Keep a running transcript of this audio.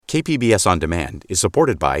KPBS On Demand is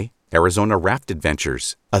supported by Arizona Raft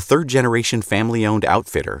Adventures, a third-generation family-owned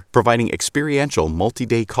outfitter providing experiential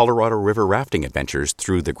multi-day Colorado River rafting adventures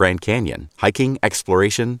through the Grand Canyon, hiking,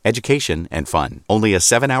 exploration, education, and fun. Only a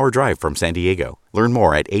 7-hour drive from San Diego. Learn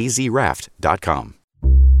more at azraft.com.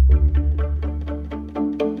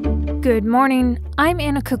 Good morning, I'm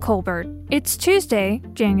Annika Colbert. It's Tuesday,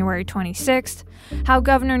 January 26th. How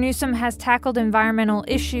Governor Newsom has tackled environmental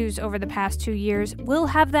issues over the past 2 years, we'll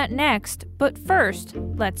have that next. But first,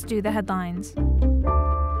 let's do the headlines.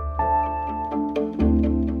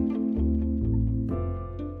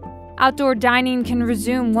 Outdoor dining can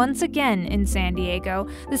resume once again in San Diego.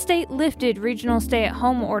 The state lifted regional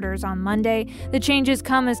stay-at-home orders on Monday. The changes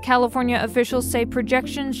come as California officials say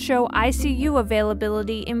projections show ICU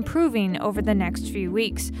availability improving over the next few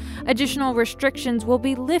weeks. Additional restrictions will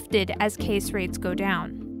be lifted as case rates go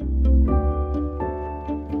down.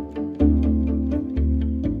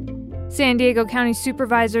 San Diego County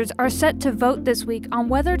supervisors are set to vote this week on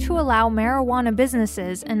whether to allow marijuana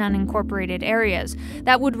businesses in unincorporated areas.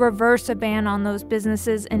 That would reverse a ban on those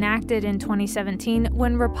businesses enacted in 2017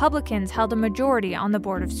 when Republicans held a majority on the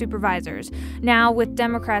Board of Supervisors. Now, with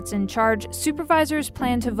Democrats in charge, supervisors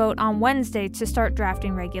plan to vote on Wednesday to start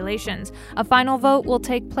drafting regulations. A final vote will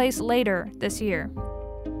take place later this year.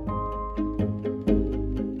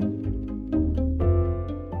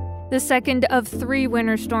 The second of 3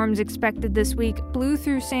 winter storms expected this week blew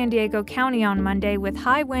through San Diego County on Monday with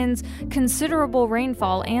high winds, considerable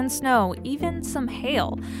rainfall, and snow, even some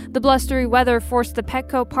hail. The blustery weather forced the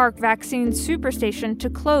Petco Park Vaccine Superstation to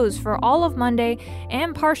close for all of Monday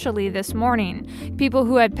and partially this morning. People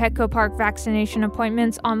who had Petco Park vaccination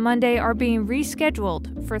appointments on Monday are being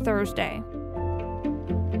rescheduled for Thursday.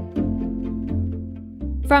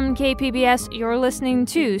 From KPBS, you're listening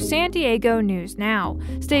to San Diego News Now.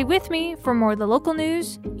 Stay with me for more of the local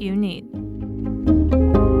news you need.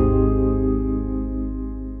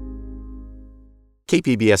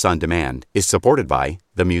 KPBS On Demand is supported by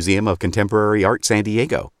the Museum of Contemporary Art San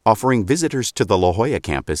Diego, offering visitors to the La Jolla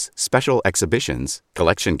campus special exhibitions,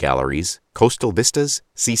 collection galleries, coastal vistas,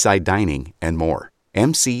 seaside dining, and more.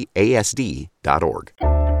 mcasd.org.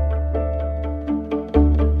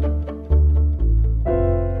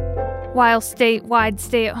 While statewide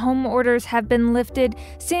stay-at-home orders have been lifted,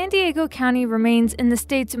 San Diego County remains in the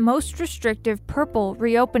state's most restrictive purple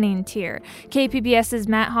reopening tier. KPBS's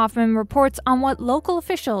Matt Hoffman reports on what local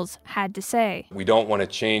officials had to say. We don't want to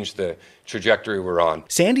change the trajectory we're on.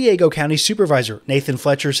 San Diego County Supervisor Nathan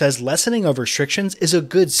Fletcher says lessening of restrictions is a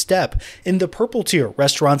good step. In the purple tier,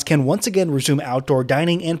 restaurants can once again resume outdoor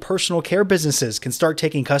dining and personal care businesses can start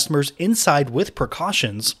taking customers inside with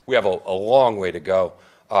precautions. We have a long way to go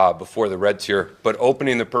before the red tier, but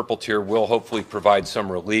opening the purple tier will hopefully provide some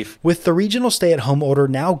relief. With the regional stay-at-home order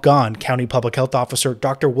now gone, County Public Health Officer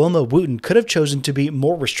Dr. Wilma Wooten could have chosen to be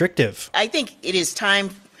more restrictive. I think it is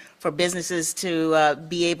time for businesses to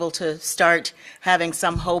be able to start having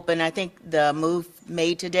some hope, and I think the move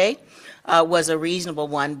made today was a reasonable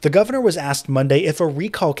one. The governor was asked Monday if a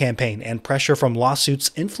recall campaign and pressure from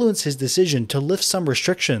lawsuits influenced his decision to lift some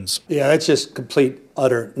restrictions. Yeah, that's just complete,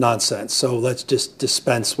 utter nonsense. So let's just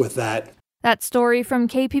dispense with that. That story from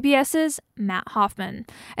KPBS's Matt Hoffman.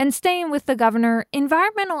 And staying with the governor,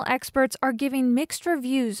 environmental experts are giving mixed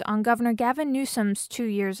reviews on Governor Gavin Newsom's 2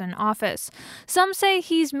 years in office. Some say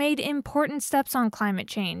he's made important steps on climate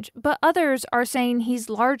change, but others are saying he's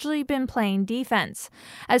largely been playing defense.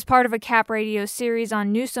 As part of a Cap Radio series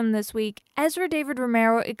on Newsom this week, Ezra David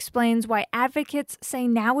Romero explains why advocates say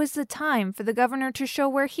now is the time for the governor to show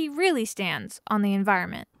where he really stands on the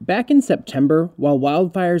environment. Back in September, while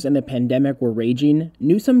wildfires and the pandemic were raging,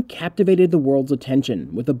 Newsom captivated the world's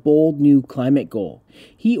attention with a bold new climate goal.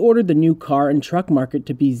 He ordered the new car and truck market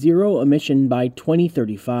to be zero emission by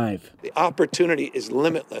 2035. The opportunity is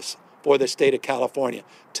limitless for the state of California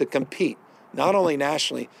to compete, not only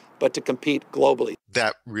nationally, but to compete globally.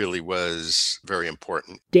 That really was very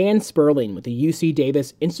important. Dan Sperling with the UC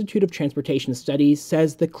Davis Institute of Transportation Studies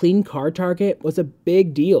says the clean car target was a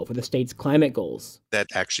big deal for the state's climate goals. That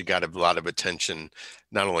actually got a lot of attention,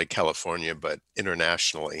 not only California, but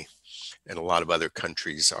internationally. And a lot of other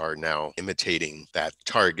countries are now imitating that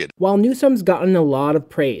target. While Newsom's gotten a lot of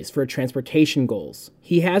praise for transportation goals,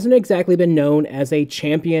 he hasn't exactly been known as a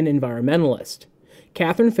champion environmentalist.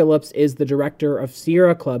 Catherine Phillips is the director of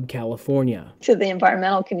Sierra Club California. To the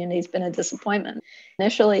environmental community, it's been a disappointment.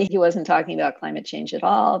 Initially, he wasn't talking about climate change at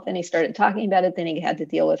all. Then he started talking about it. Then he had to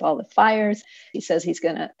deal with all the fires. He says he's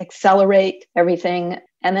going to accelerate everything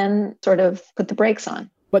and then sort of put the brakes on.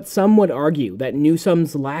 But some would argue that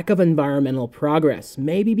Newsom's lack of environmental progress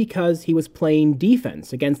may be because he was playing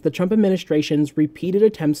defense against the Trump administration's repeated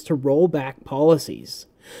attempts to roll back policies.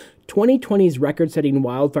 2020's record-setting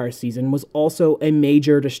wildfire season was also a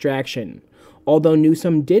major distraction, although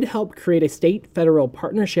Newsom did help create a state-federal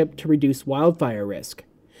partnership to reduce wildfire risk.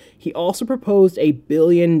 He also proposed $1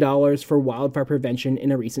 billion for wildfire prevention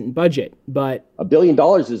in a recent budget, but $1 billion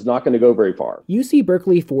is not going to go very far. UC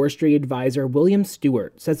Berkeley forestry advisor William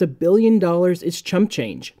Stewart says $1 billion is chump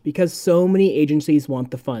change because so many agencies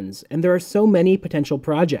want the funds, and there are so many potential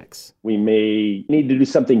projects. We may need to do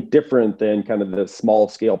something different than kind of the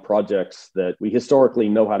small-scale projects that we historically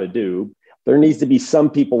know how to do. There needs to be some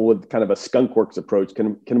people with kind of a skunkworks approach.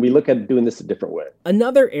 Can we look at doing this a different way?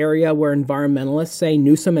 Another area where environmentalists say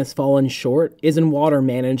Newsom has fallen short is in water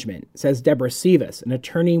management, says Deborah Sivas, an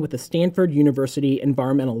attorney with the Stanford University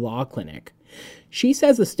Environmental Law Clinic. She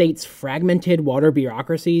says the state's fragmented water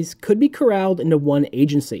bureaucracies could be corralled into one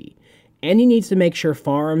agency, and he needs to make sure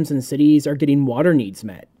farms and cities are getting water needs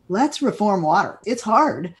met. Let's reform water. It's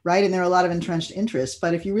hard, right? And there are a lot of entrenched interests.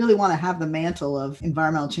 But if you really want to have the mantle of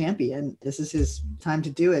environmental champion, this is his time to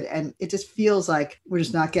do it. And it just feels like we're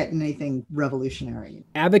just not getting anything revolutionary.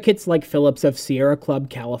 Advocates like Phillips of Sierra Club,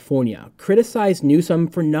 California, criticize Newsom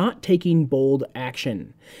for not taking bold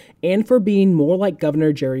action and for being more like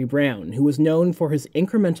Governor Jerry Brown, who was known for his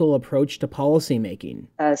incremental approach to policymaking.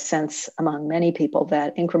 A sense among many people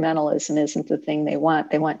that incrementalism isn't the thing they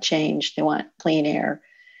want. They want change. They want clean air.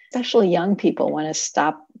 Especially young people want to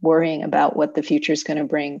stop worrying about what the future is going to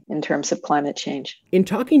bring in terms of climate change. In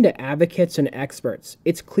talking to advocates and experts,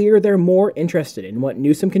 it's clear they're more interested in what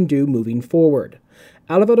Newsom can do moving forward.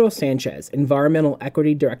 Alvaro Sanchez, Environmental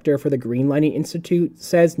Equity Director for the Greenlighting Institute,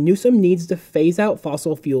 says Newsom needs to phase out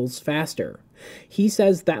fossil fuels faster. He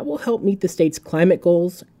says that will help meet the state's climate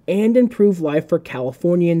goals and improve life for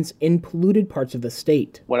Californians in polluted parts of the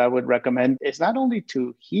state. What I would recommend is not only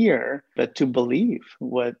to hear, but to believe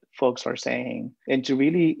what folks are saying and to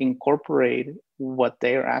really incorporate what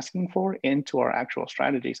they are asking for into our actual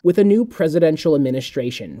strategies. With a new presidential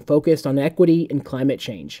administration focused on equity and climate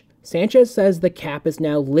change, Sanchez says the cap is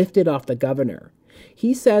now lifted off the governor.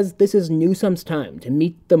 He says this is Newsom's time to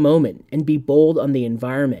meet the moment and be bold on the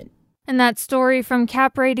environment. And that story from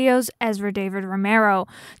Cap Radio's Ezra David Romero.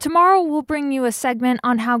 Tomorrow we'll bring you a segment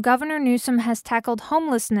on how Governor Newsom has tackled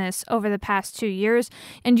homelessness over the past 2 years,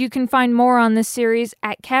 and you can find more on this series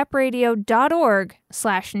at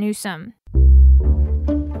capradio.org/Newsom.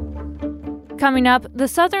 Coming up, the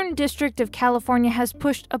Southern District of California has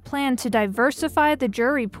pushed a plan to diversify the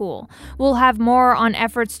jury pool. We'll have more on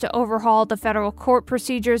efforts to overhaul the federal court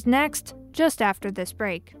procedures next, just after this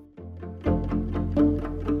break.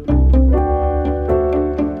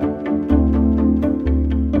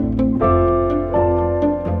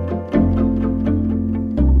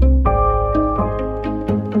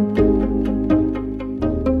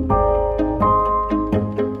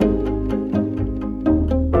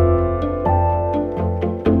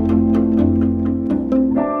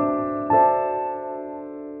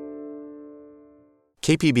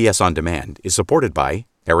 KPBS On Demand is supported by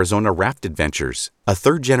Arizona Raft Adventures, a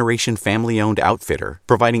third-generation family-owned outfitter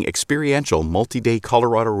providing experiential multi-day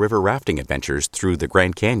Colorado River rafting adventures through the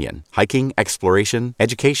Grand Canyon, hiking, exploration,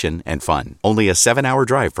 education, and fun. Only a 7-hour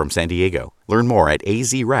drive from San Diego. Learn more at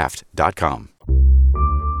azraft.com.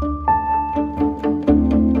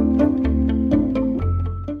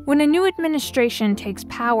 When a new administration takes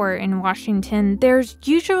power in Washington, there's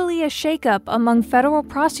usually a shakeup among federal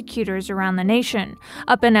prosecutors around the nation.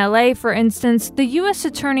 Up in LA, for instance, the U.S.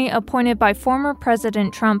 attorney appointed by former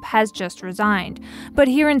President Trump has just resigned. But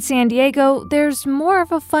here in San Diego, there's more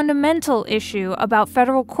of a fundamental issue about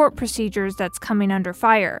federal court procedures that's coming under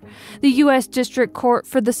fire. The U.S. District Court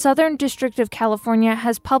for the Southern District of California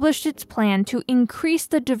has published its plan to increase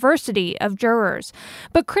the diversity of jurors.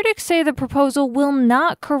 But critics say the proposal will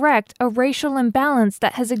not correct a racial imbalance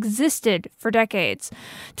that has existed for decades.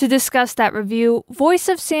 To discuss that review, Voice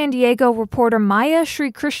of San Diego reporter Maya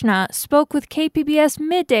Srikrishna spoke with KPBS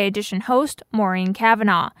Midday Edition host Maureen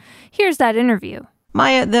Cavanaugh. Here's that interview.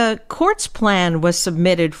 Maya, the court's plan was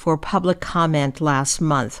submitted for public comment last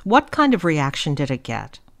month. What kind of reaction did it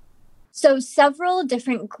get? So several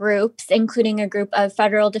different groups, including a group of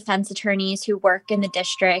federal defense attorneys who work in the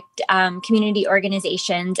district, community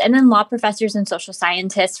organizations, and then law professors and social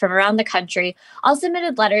scientists from around the country, all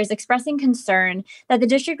submitted letters expressing concern that the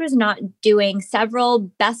district was not doing several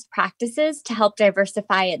best practices to help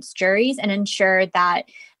diversify its juries and ensure that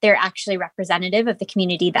they're actually representative of the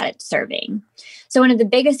community that it's serving. So one of the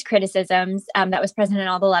biggest criticisms that was present in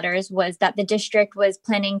all the letters was that the district was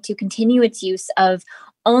planning to continue its use of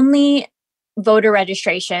only voter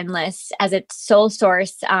registration lists as its sole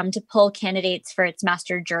source to pull candidates for its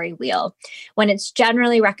master jury wheel, when it's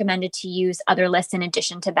generally recommended to use other lists in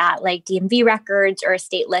addition to that, like DMV records or a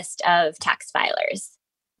state list of tax filers.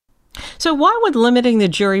 So why would limiting the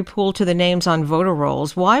jury pool to the names on voter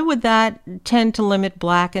rolls, why would that tend to limit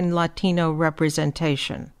Black and Latino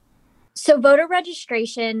representation? So voter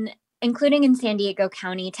registration, including in San Diego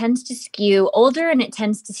County, tends to skew older and it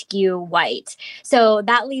tends to skew white. So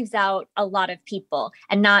that leaves out a lot of people,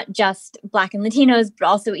 and not just Black and Latinos, but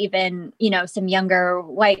also even, some younger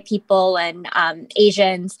white people and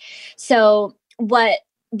Asians. So what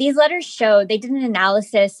these letters show, they did an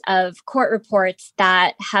analysis of court reports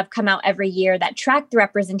that have come out every year that track the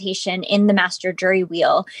representation in the master jury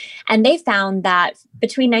wheel. And they found that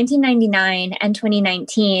between 1999 and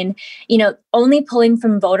 2019, only pulling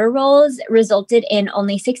from voter rolls resulted in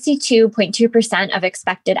only 62.2% of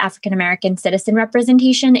expected African-American citizen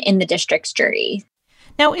representation in the district's jury.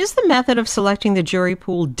 Now, is the method of selecting the jury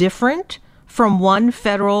pool different from one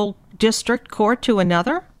federal district court to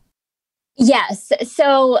another? Yes.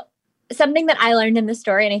 So something that I learned in the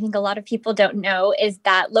story, and I think a lot of people don't know, is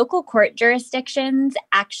that local court jurisdictions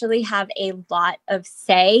actually have a lot of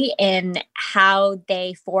say in how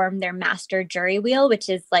they form their master jury wheel, which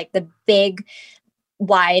is like the big,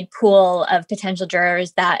 wide pool of potential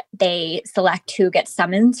jurors that they select who gets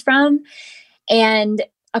summons from. And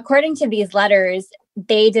according to these letters,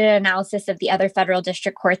 they did an analysis of the other federal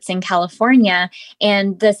district courts in California,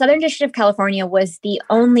 and the Southern District of California was the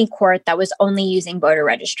only court that was only using voter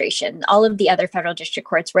registration. All of the other federal district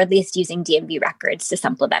courts were at least using DMV records to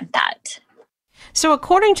supplement that. So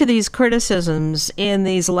according to these criticisms in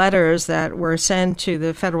these letters that were sent to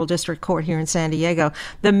the federal district court here in San Diego,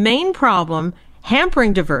 the main problem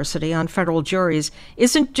hampering diversity on federal juries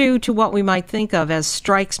isn't due to what we might think of as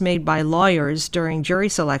strikes made by lawyers during jury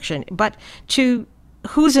selection, but to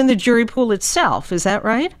who's in the jury pool itself. Is that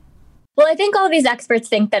right? Well, I think all of these experts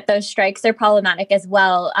think that those strikes are problematic as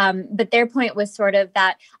well. But their point was sort of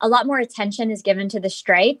that a lot more attention is given to the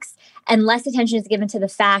strikes and less attention is given to the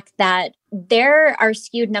fact that there are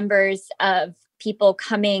skewed numbers of people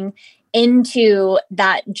coming into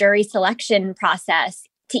that jury selection process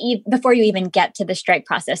before you even get to the strike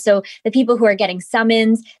process. So the people who are getting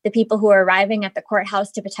summons, the people who are arriving at the courthouse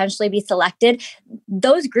to potentially be selected,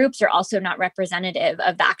 those groups are also not representative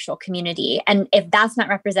of the actual community. And if that's not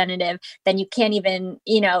representative, then you can't even,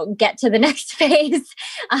 get to the next phase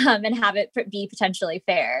and have it be potentially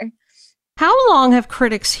fair. How long have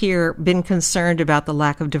critics here been concerned about the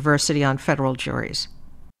lack of diversity on federal juries?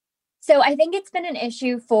 So I think it's been an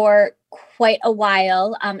issue for quite a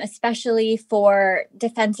while, especially for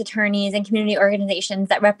defense attorneys and community organizations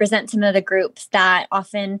that represent some of the groups that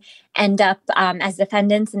often end up as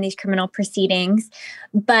defendants in these criminal proceedings.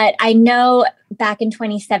 But I know back in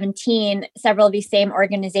 2017, several of these same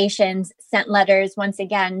organizations sent letters once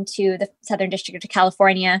again to the Southern District of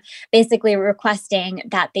California, basically requesting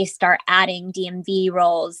that they start adding DMV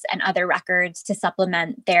rolls and other records to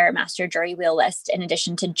supplement their master jury wheel list in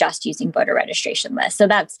addition to just using voter registration lists. So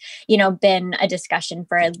that's, been a discussion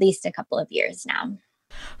for at least a couple of years now.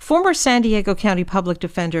 Former San Diego County Public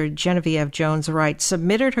Defender Genevieve Jones-Wright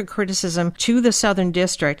submitted her criticism to the Southern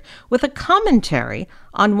District with a commentary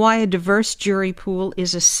on why a diverse jury pool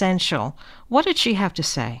is essential. What did she have to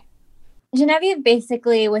say? Genevieve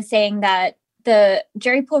basically was saying that the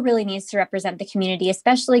jury pool really needs to represent the community,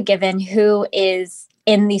 especially given who is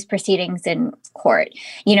in these proceedings in court.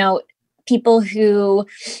 People who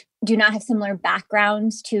do not have similar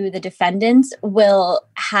backgrounds to the defendants will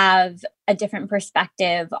have a different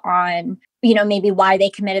perspective on, maybe why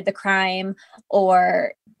they committed the crime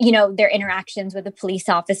or, their interactions with a police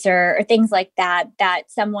officer or things like that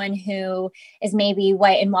someone who is maybe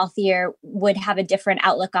white and wealthier would have a different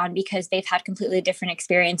outlook on because they've had completely different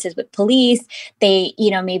experiences with police. They,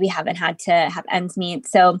 maybe haven't had to have ends meet.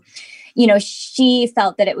 So, she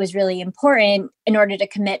felt that it was really important in order to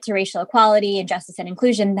commit to racial equality and justice and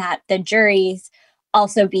inclusion that the juries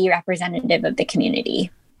also be representative of the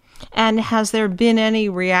community. And has there been any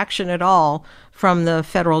reaction at all from the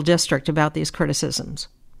federal district about these criticisms?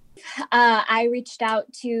 I reached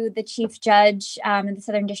out to the chief judge in the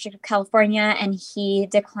Southern District of California, and he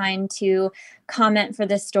declined to comment for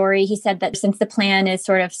this story. He said that since the plan is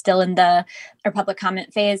sort of still in the public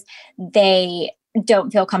comment phase, they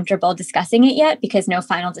don't feel comfortable discussing it yet because no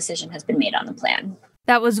final decision has been made on the plan.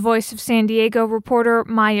 That was Voice of San Diego reporter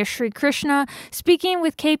Maya Srikrishna speaking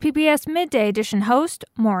with KPBS Midday Edition host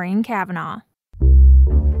Maureen Cavanaugh.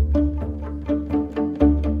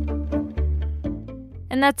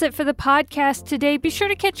 And that's it for the podcast today. Be sure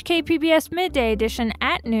to catch KPBS Midday Edition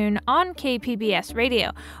at noon on KPBS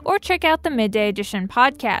Radio or check out the Midday Edition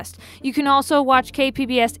podcast. You can also watch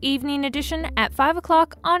KPBS Evening Edition at 5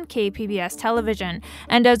 o'clock on KPBS Television.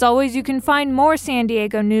 And as always, you can find more San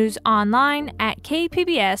Diego news online at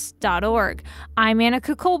kpbs.org. I'm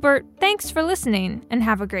Annika Colbert. Thanks for listening and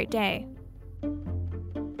have a great day.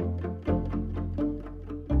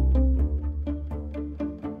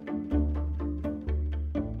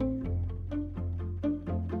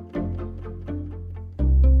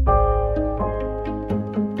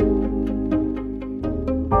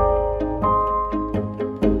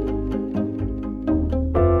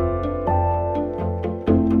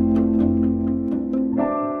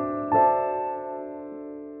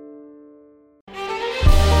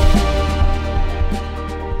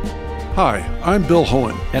 Hi, I'm Bill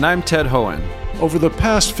Hohen. And I'm Ted Hohen. Over the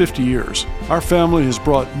past 50 years, our family has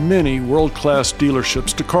brought many world-class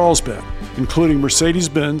dealerships to Carlsbad, including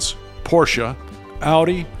Mercedes-Benz, Porsche,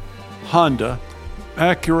 Audi, Honda,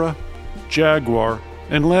 Acura, Jaguar,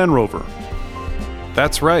 and Land Rover.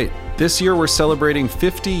 That's right. This year we're celebrating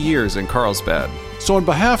 50 years in Carlsbad. So on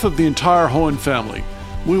behalf of the entire Hohen family,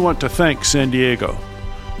 we want to thank San Diego.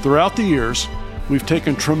 Throughout the years, we've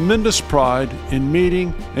taken tremendous pride in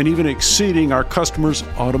meeting and even exceeding our customers'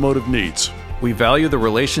 automotive needs. We value the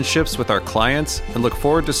relationships with our clients and look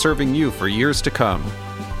forward to serving you for years to come.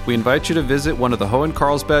 We invite you to visit one of the Hohen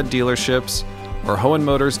Carlsbad dealerships or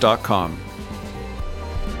hohenmotors.com.